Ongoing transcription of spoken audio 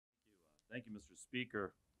Thank you, Mr.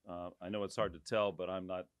 Speaker. I know it's hard to tell, but I'm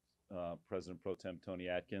not President Pro Tem Tony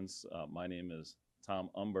Atkins. My name is Tom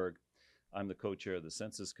Umberg. I'm the co-chair of the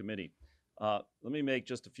Census Committee. Let me make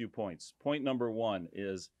just a few points. Point number one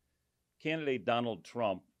is candidate Donald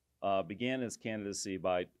Trump began his candidacy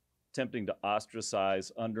by attempting to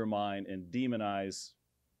ostracize, undermine, and demonize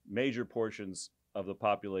major portions of the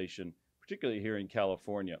population, particularly here in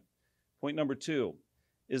California. Point number two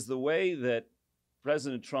is the way that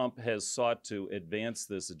President Trump has sought to advance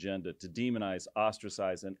this agenda to demonize,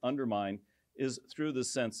 ostracize, and undermine is through the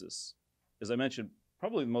census. As I mentioned,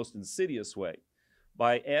 probably the most insidious way.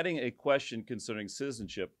 By adding a question concerning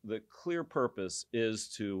citizenship, the clear purpose is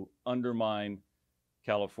to undermine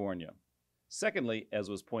California. Secondly, as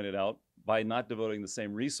was pointed out, by not devoting the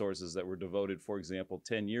same resources that were devoted, for example,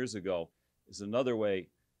 10 years ago, is another way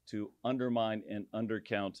to undermine and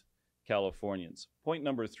undercount Californians. Point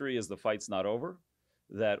number three is the fight's not over,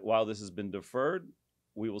 that while this has been deferred,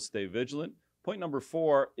 we will stay vigilant. Point number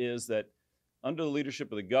four is that under the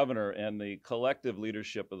leadership of the governor and the collective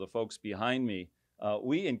leadership of the folks behind me,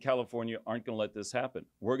 we in California aren't going to let this happen.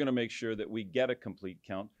 We're going to make sure that we get a complete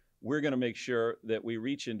count. We're going to make sure that we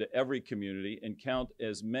reach into every community and count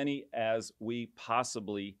as many as we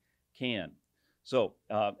possibly can. So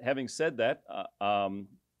having said that,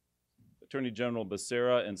 Attorney General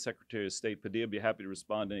Becerra and Secretary of State Padilla will be happy to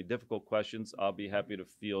respond to any difficult questions. I'll be happy to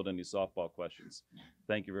field any softball questions.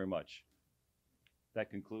 Thank you very much. That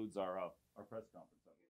concludes our press conference.